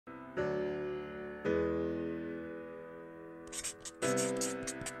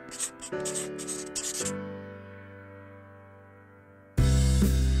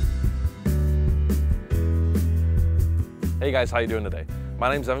Hey guys, how you doing today? My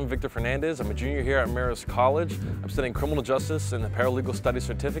name is Evan Victor Fernandez. I'm a junior here at Marist College. I'm studying criminal justice and the paralegal studies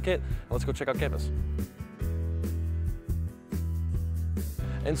certificate. Let's go check out campus.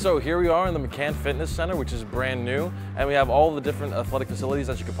 And so here we are in the McCann Fitness Center, which is brand new, and we have all the different athletic facilities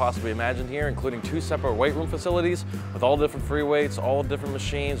that you could possibly imagine here, including 2 separate weight room facilities with all different free weights, all different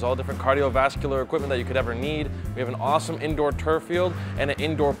machines, all different cardiovascular equipment that you could ever need. We have an awesome indoor turf field and an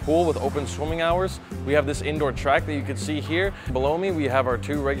indoor pool with open swimming hours. We have this indoor track that you can see here. Below me, we have our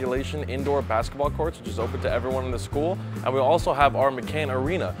 2 regulation indoor basketball courts, which is open to everyone in the school. And we also have our McCann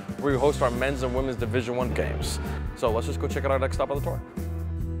Arena, where we host our men's and women's Division I games. So let's just go check out our next stop on the tour.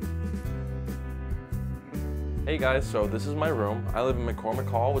 Hey guys, so this is my room. I live in McCormick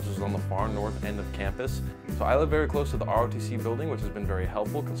Hall, which is on the far north end of campus. So I live very close to the ROTC building, which has been very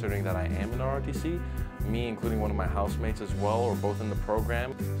helpful considering that I am in ROTC. Me, including one of my housemates as well, are both in the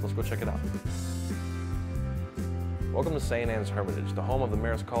program. So let's go check it out. Welcome to St. Anne's Hermitage, the home of the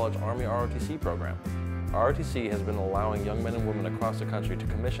Marist College Army ROTC program. ROTC has been allowing young men and women across the country to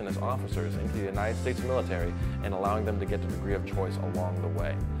commission as officers into the United States military and allowing them to get the degree of choice along the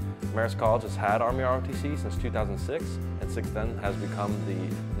way. Marist College has had Army ROTC since 2006 and since then has become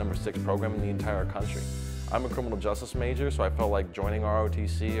the #6 program in the entire country. I'm a criminal justice major, so I felt like joining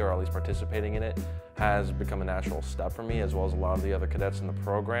ROTC, or at least participating in it, has become a natural step for me, as well as a lot of the other cadets in the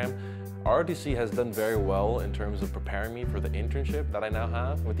program. ROTC has done very well in terms of preparing me for the internship that I now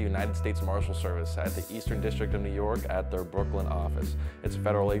have with the United States Marshal Service at the Eastern District of New York at their Brooklyn office. It's a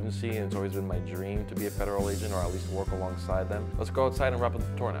federal agency, and it's always been my dream to be a federal agent, or at least work alongside them. Let's go outside and wrap up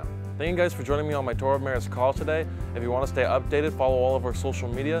the tour now. Thank you guys for joining me on my tour of Marist College today. If you want to stay updated, follow all of our social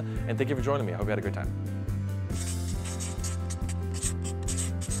media, and thank you for joining me. I hope you had a great time.